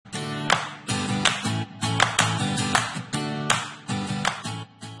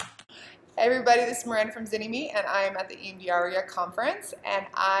Hey everybody, this is Miranda from ZinnyMe, and I'm at the EMDR conference, and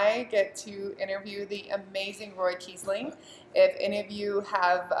I get to interview the amazing Roy Kiessling. If any of you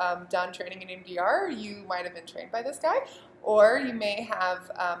have done training in EMDR, you might have been trained by this guy, or you may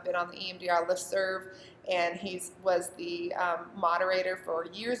have been on the EMDR LISW, and he was the moderator for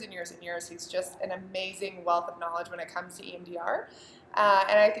years and years and years. He's just an amazing wealth of knowledge when it comes to EMDR,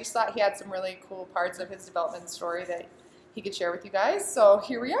 and I just thought he had some really cool parts of his development story that he could share with you guys. So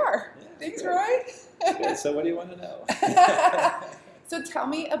here we are. Yeah, Thanks, good. Roy. Good. So what do you want to know? So tell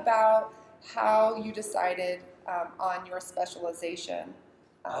me about how you decided on your specialization.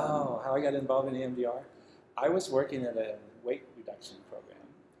 How I got involved in EMDR. I was working at a weight reduction program,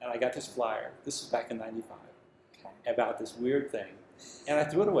 and I got this flyer. This was back in '95, about this weird thing, and I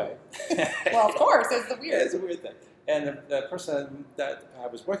threw it away. Well, of course, it's the weird. Yeah, it's a weird thing. And the person that I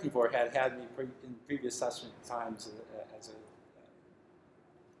was working for had me in previous times as a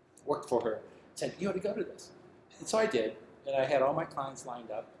worked for her. Said, you ought to go to this. And so I did, and I had all my clients lined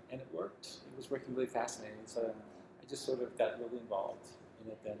up, and it worked. It was working really fascinating. So I just sort of got really involved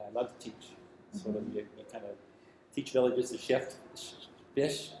in it. And I love to teach. Sort of you kind of teach villages to shift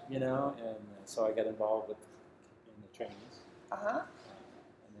fish, and so I got involved in the trainings. And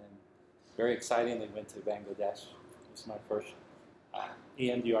then very excitingly went to Bangladesh. It was my first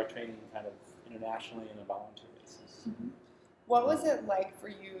EMDR training kind of internationally on a volunteer basis. What was it like for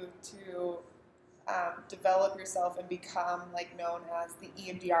you to develop yourself and become known as the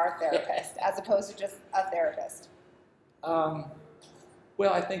EMDR therapist as opposed to just a therapist?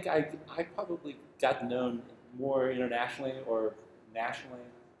 Well, I think I probably got known more internationally or nationally,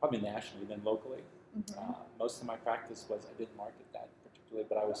 probably nationally than locally. Most of my practice was, I didn't market that particularly,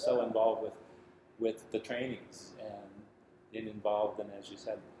 but I was so involved with the trainings and involved, and as you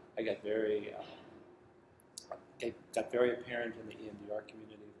said, I got very apparent in the EMDR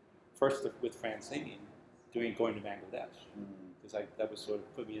community. First with Francine, going to Bangladesh, because that was sort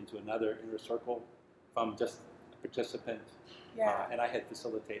of put me into another inner circle from just a participant, and I had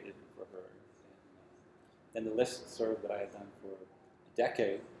facilitated for her. And the LISW that I had done for a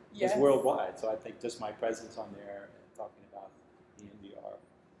decade was worldwide, so I think just my presence on there and talking about EMDR.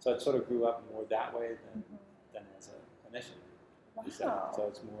 So it sort of grew up more that way than as a clinician. Wow. So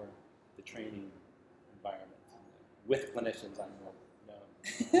it's more the training environment. With clinicians, I'm more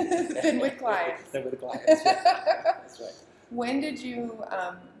known. Than with clients. Than with clients, yeah. That's right. When did you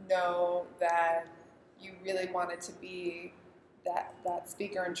know that you really wanted to be that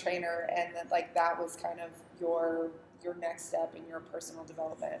speaker and trainer, and that was kind of your next step in your personal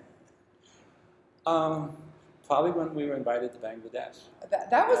development? Probably when we were invited to Bangladesh.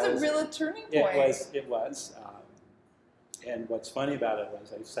 That was a real turning point. It was. And what's funny about it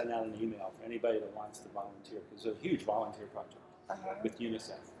was I sent out an email for anybody that wants to volunteer. It was a huge volunteer project with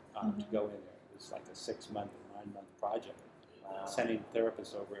UNICEF to go in there. It was like a 6-month or 9-month project, sending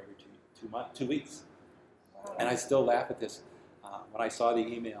therapists over every 2 weeks. Wow. And I still laugh at this. When I saw the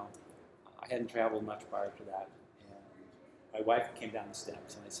email, I hadn't traveled much prior to that. And my wife came down the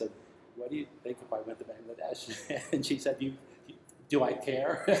steps, and I said, what do you think if I went to Bangladesh? And she said, do I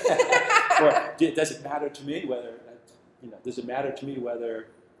care? Or does it matter to me whether... does it matter to me whether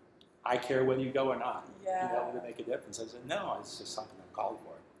I care whether you go or not? Would it make a difference? I said, no, it's just something I called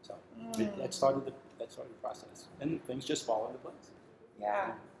for. So that started the process. And things just fall into place.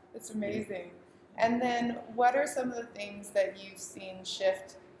 Yeah, it's amazing. And then what are some of the things that you've seen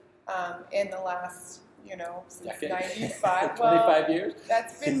shift in the last, since 95? 25 years?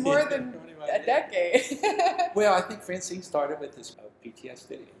 That's been more than a decade. Well, I think Francine started with this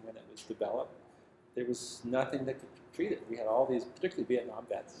PTSD. When it was developed, there was nothing that could treat it. We had all these, particularly Vietnam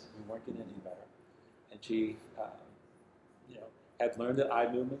vets, who weren't getting any better. And she, had learned that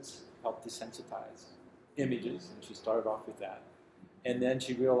eye movements help desensitize images, and she started off with that. And then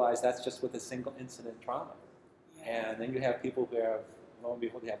she realized that's just with a single incident trauma. And then you have people who have, lo and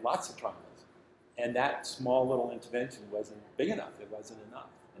behold, they have lots of traumas. And that small little intervention wasn't big enough. It wasn't enough.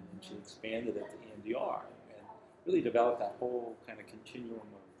 And then she expanded it to EMDR and really developed that whole kind of continuum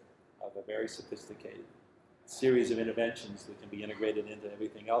of a very sophisticated series of interventions that can be integrated into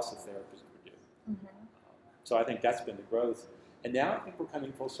everything else a therapist would do. So I think that's been the growth. And now I think we're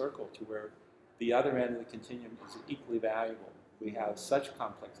coming full circle to where the other end of the continuum is equally valuable. We have such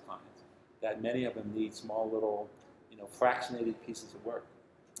complex clients that many of them need small little, fractionated pieces of work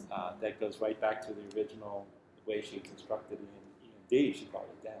that goes right back to the original, the way she constructed it in EMD, she called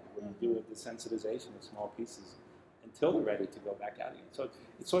it that, where you do a desensitization of small pieces until they're ready to go back out again. So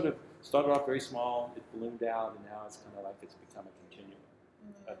it sort of started off very small, it ballooned out, and now it's kind of like it's become a continuum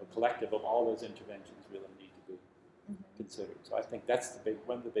of a collective of all those interventions really need to be considered. So I think that's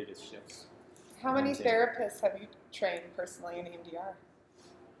one of the biggest shifts. How many therapists have you trained personally in EMDR?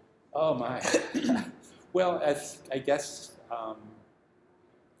 Oh my. Well, I guess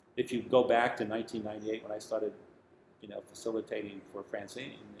if you go back to 1998 when I started, facilitating for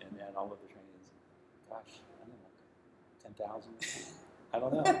Francine and all of the trainings, gosh, I don't know, 10,000. I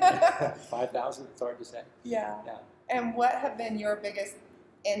don't know, 5,000. It's hard to say. Yeah. And what have been your biggest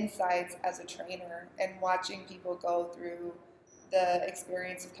insights as a trainer and watching people go through the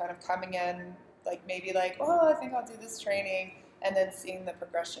experience of kind of coming in, maybe oh, I think I'll do this training, and then seeing the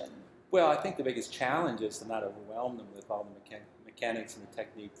progression? Well, I think the biggest challenge is to not overwhelm them with all the mechanics and the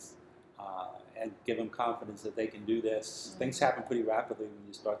techniques, and give them confidence that they can do this. Mm-hmm. Things happen pretty rapidly when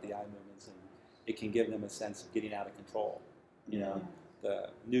you start the eye movements, and it can give them a sense of getting out of control. The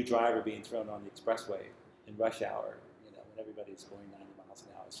new driver being thrown on the expressway in rush hour, when everybody's going 90 miles an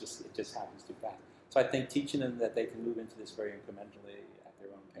hour, it just happens too fast. So I think teaching them that they can move into this very incrementally at their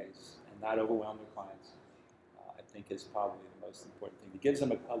own pace and not overwhelm their clients, I think is probably the most important thing. It gives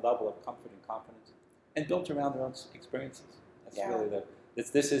them a level of comfort and confidence, and built around their own experiences. That's really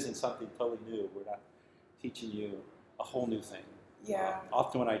this isn't something totally new. We're not teaching you a whole new thing. Yeah.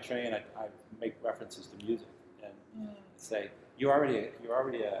 Often when I train, I make references to music and say, you're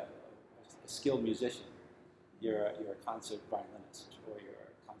already a skilled musician. You're a concert violinist, or you're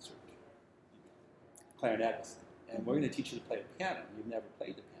a concert clarinetist, and we're going to teach you to play the piano. You've never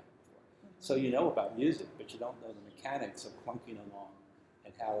played the piano before. So you know about music, but you don't know the mechanics of clunking along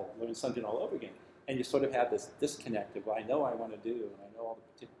and how to learn something all over again. And you sort of have this disconnect of, well, I know I want to do, and I know all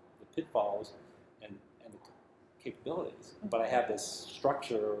the pitfalls and the capabilities, but I have this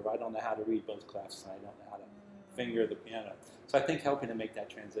structure of I don't know how to read both clefs, and I don't know how to finger the piano. So I think helping to make that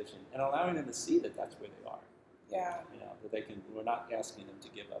transition and allowing them to see that that's where they are. Yeah. That they can. We're not asking them to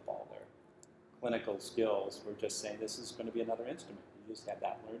give up all their clinical skills. We're just saying this is going to be another instrument. You just have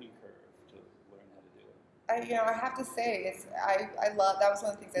that learning curve to learn how to do it. I have to say, I love, that was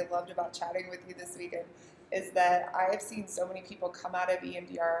one of the things I loved about chatting with you this weekend, is that I've seen so many people come out of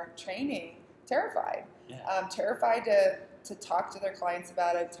EMDR training terrified. Yeah. Terrified to talk to their clients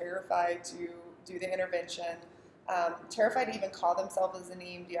about it, terrified to do the intervention, terrified to even call themselves as an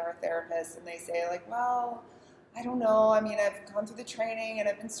EMDR therapist, and they say well, I don't know, I mean, I've gone through the training and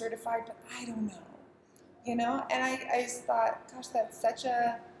I've been certified, but I don't know, and I just thought, gosh, that's such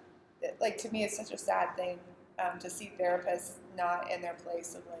a, to me, it's such a sad thing to see therapists not in their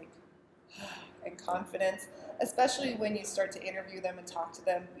place of and confidence, especially when you start to interview them and talk to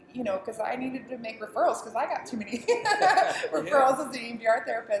them, because I needed to make referrals because I got too many referrals as an EMDR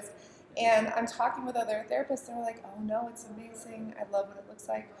therapist. And I'm talking with other therapists, and they're like, oh no, it's amazing, I love what it looks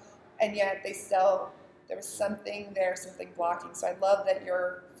like. And yet there was something there, something blocking. So I love that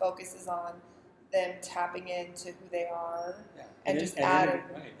your focus is on them tapping into who they are and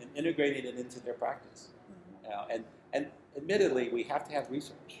integrating it into their practice. And admittedly, we have to have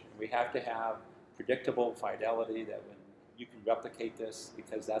research. We have to have predictable fidelity that when you can replicate this,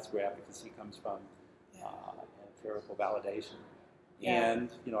 because that's where efficacy comes from, empirical validation. Yeah. And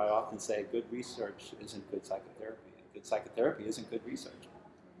I often say good research isn't good psychotherapy. Good psychotherapy isn't good research.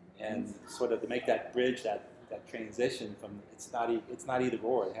 And sort of to make that bridge, that transition from it's not either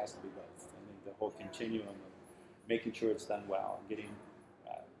or, it has to be both. I mean, the whole continuum of making sure it's done well and getting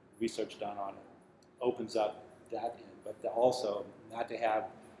research done on it opens up that end, but also not to have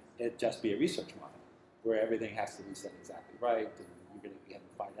it just be a research model where everything has to be said exactly right, and you're going to have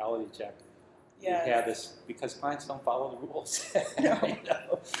a fidelity check. Yes. You have this because clients don't follow the rules. No.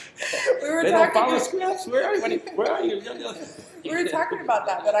 They don't follow scripts. Where are you? We were talking about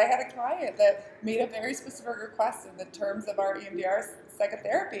that I had a client that made a very specific request in the terms of our EMDR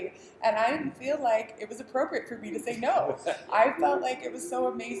psychotherapy, and I didn't feel like it was appropriate for me to say no. I felt like it was so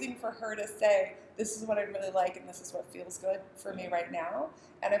amazing for her to say, this is what I really like, and this is what feels good for me right now.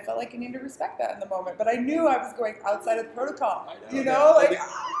 And I felt like I needed to respect that in the moment, but I knew I was going outside of the protocol.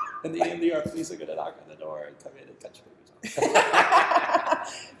 And the EMDR police are going to knock on the door and come in and touch babies.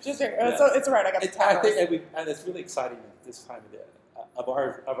 So it's all right. I got the time. And it's really exciting at this time of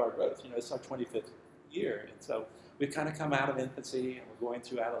our growth. It's our 25th year, and so we've kind of come out of infancy, and we're going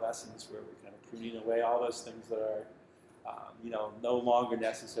through adolescence, where we're kind of pruning away all those things that are, no longer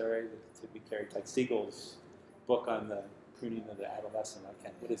necessary to be carried. Like Siegel's book on the pruning of the adolescent.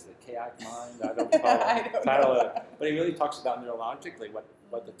 What is it? Chaotic mind? I don't recall the title of it. But he really talks about neurologically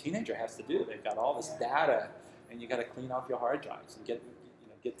what the teenager has to do. They've got all this data, and you got to clean off your hard drives and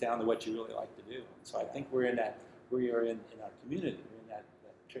get down to what you really like to do. And so I think we are in our community. We're in that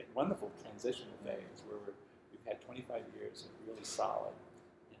wonderful transitional phase where we've had 25 years of really solid,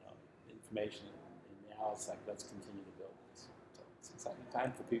 information, and now it's like let's continue to build. exciting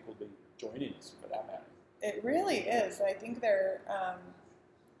time for people to be joining us for that matter. It really is. I think they're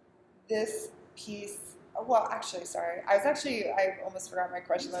this piece. Well, actually, sorry. I almost forgot my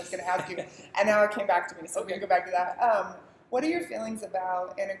question I was going to ask you, and now it came back to me. So we're going to go back to that. What are your feelings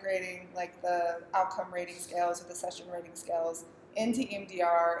about integrating like the outcome rating scales or the session rating scales into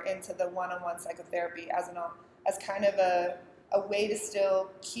EMDR, into the one-on-one psychotherapy as kind of a way to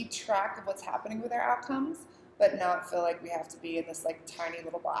still keep track of what's happening with our outcomes, but not feel like we have to be in this like tiny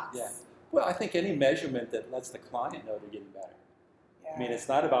little box? Yeah. Well, I think any measurement that lets the client know they're getting better. Yeah. I mean, it's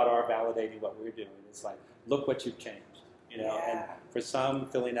not about our validating what we're doing. It's like, look what you've changed, you know. Yeah. And for some,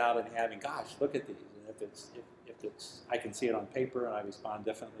 filling out and having, gosh, look at these. And if it's, I can see it on paper and I respond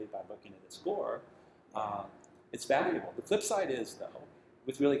differently by looking at the score. It's valuable. The flip side is, though,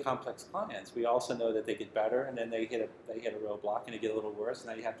 with really complex clients, we also know that they get better, and then they hit a roadblock and they get a little worse. And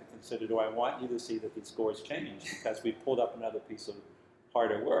now you have to consider: do I want you to see that these scores change because we pulled up another piece of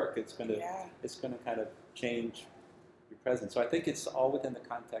harder work? It's going to kind of change your presence. So I think it's all within the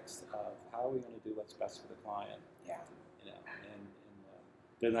context of how are we going to do what's best for the client. Yeah. You know, and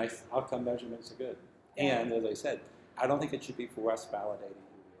the nice outcome measurements are good. Yeah. And as I said, I don't think it should be for us validating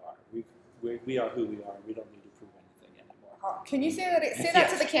who we are. We are who we are. We don't need to prove anything anymore. Oh, can you say that? Say that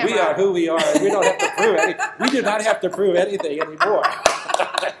to the camera. We are who we are. We don't have to prove anything. We do not have to prove anything anymore.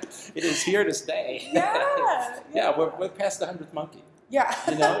 It is here to stay. Yeah. Yeah, we're past the 100th monkey. Yeah.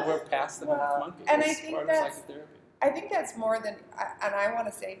 You know, we're past the 100th monkey. And it's I think that's more than, and I want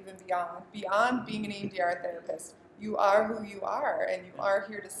to say even beyond being an EMDR therapist, you are who you are, and you are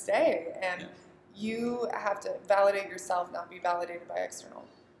here to stay, and you have to validate yourself, not be validated by external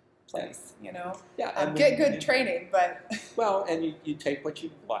place, you know? Yeah. Get good training, but... Well, and you take what you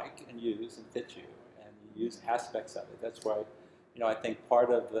like and use and fit you, and you use aspects of it. That's why, you know, I think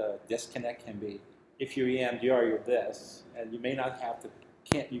part of the disconnect can be, if you're EMDR, you're this, and you may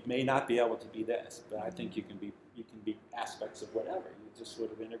not be able to be this, but I think you can be aspects of whatever. You just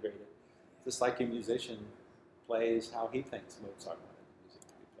sort of integrate it. Just like a musician plays how he thinks Mozart wanted the music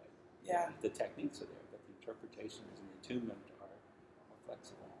to be played. Yeah. The techniques are there, but the interpretations and the attunement are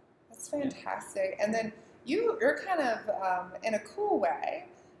flexible. That's fantastic. And then you're kind of, in a cool way,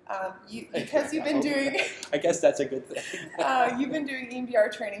 because you've been doing... I guess that's a good thing. You've been doing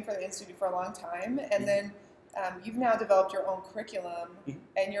EMDR training for the Institute for a long time, and then you've now developed your own curriculum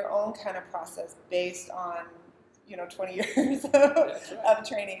and your own kind of process based on, 20 years of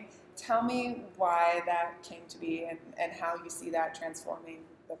training. Tell me why that came to be and how you see that transforming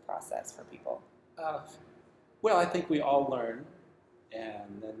the process for people. Well, I think we all learn,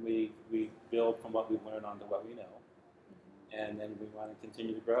 and then we build from what we learn onto what we know. And then we want to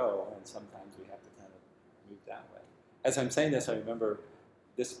continue to grow, and sometimes we have to kind of move that way. As I'm saying this, I remember,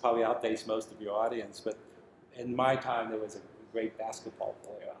 this probably outdates most of your audience, but in my time there was a great basketball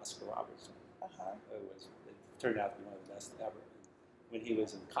player, Oscar Robertson. It turned out to be one of the best ever. When he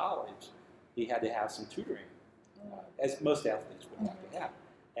was in college, he had to have some tutoring, as most athletes would have to have.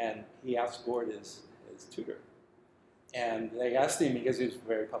 And he outscored his tutor. And they asked him, because he was a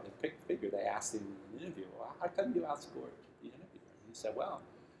very public figure, they asked him in an interview, well, how come you outscored the interviewer? And he said, well,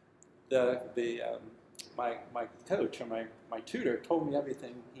 my coach or my tutor told me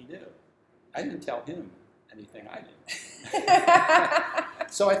everything he knew. I didn't tell him anything I knew.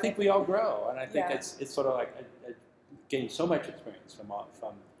 So I think we all grow, and I think it's sort of like I gained so much experience from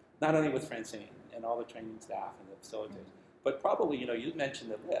not only with Francine and all the training staff and the facilitators, but probably, you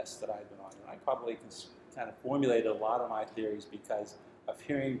mentioned the list that I've been on, and I probably kind of formulated a lot of my theories because of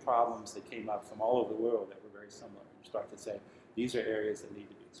hearing problems that came up from all over the world that were very similar. You start to say, these are areas that need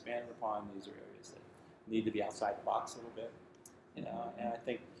to be expanded upon, these are areas that need to be outside the box a little bit. And I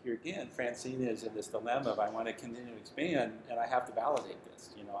think here again, Francine is in this dilemma of I want to continue to expand, and I have to validate this.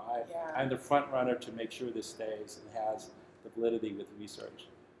 I'm the front runner to make sure this stays and has the validity with research.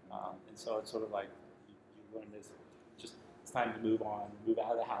 And so it's sort of like you learn this, just it's time to move on, move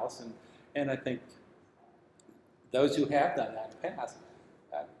out of the house. And I think those who have done that in the past,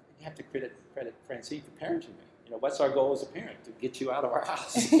 you have to credit Francine for parenting me. What's our goal as a parent? To get you out of our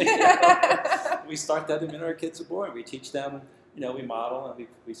house. We start that the minute our kids are born. We teach them, we model and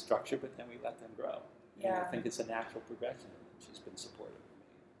we structure, but then we let them grow. And I think it's a natural progression. And she's been supportive of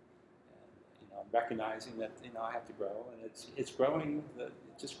me. And, recognizing that, I have to grow, and it's growing,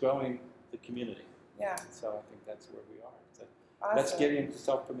 just growing the community. Yeah. So I think that's where we are. So awesome. That's giving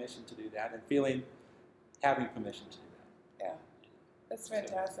yourself permission to do that and having permission to do that. Yeah. That's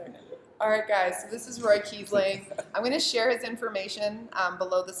fantastic. All right, guys, so this is Roy Kiessling. I'm going to share his information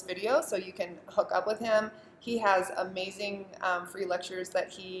below this video so you can hook up with him. He has amazing free lectures that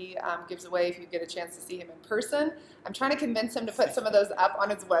he gives away if you get a chance to see him in person. I'm trying to convince him to put some of those up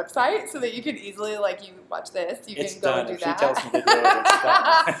on his website so that you can easily, like, you watch this, you It's can go done. and do If that. she tells me to do it,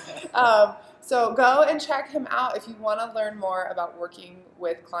 it's done. So go and check him out if you want to learn more about working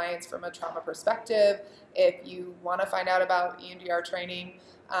with clients from a trauma perspective, if you want to find out about EMDR training,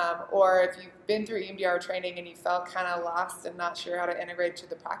 or if you've been through EMDR training and you felt kind of lost and not sure how to integrate to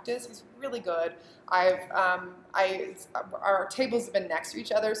the practice. He's really good. Our tables have been next to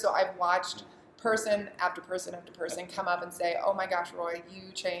each other, so I've watched person after person after person come up and say, "Oh my gosh, Roy,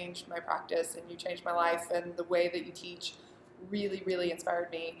 you changed my practice and you changed my life, and the way that you teach really, really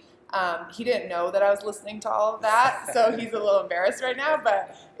inspired me." He didn't know that I was listening to all of that, so he's a little embarrassed right now,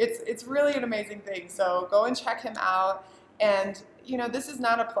 but it's really an amazing thing. So go and check him out. And, you know, this is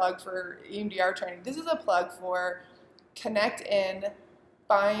not a plug for EMDR training. This is a plug for connect in,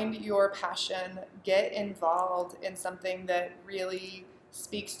 find your passion, get involved in something that really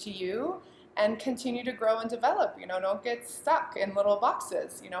speaks to you, and continue to grow and develop. You know, don't get stuck in little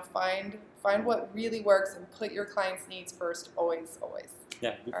boxes. You know, find what really works and put your clients' needs first, always, always.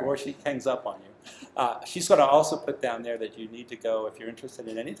 Yeah, before she hangs up on you. She's going to also put down there that you need to go, if you're interested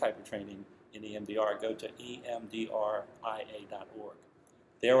in any type of training in EMDR, go to emdria.org.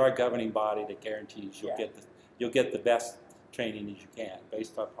 They're our governing body that guarantees you'll get the best training as you can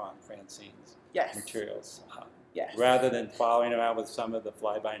based upon Francine's materials. Rather than following around with some of the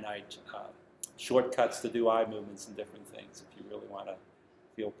fly-by-night shortcuts to do eye movements and different things, if you really want to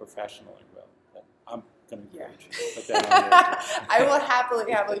feel professional and real. I'm going to encourage you to put that on there. I will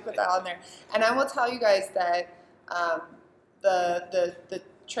happily put that on there. And I will tell you guys that the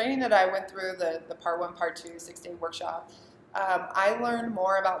training that I went through, the part 1, part 2, 6-day workshop, I learned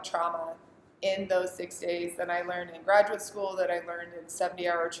more about trauma in those 6 days than I learned in graduate school, that I learned in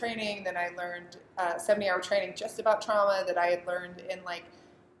 70-hour training, then I learned 70-hour training just about trauma, that I had learned in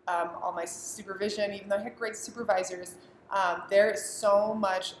all my supervision, even though I had great supervisors. There is so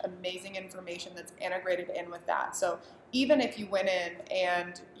much amazing information that's integrated in with that. So even if you went in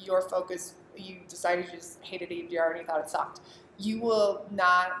and your focus, you decided you just hated EMDR and you thought it sucked, you will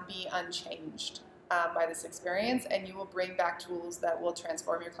not be unchanged by this experience, and you will bring back tools that will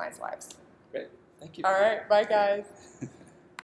transform your clients' lives. Great. Thank you. All right. Bye, guys.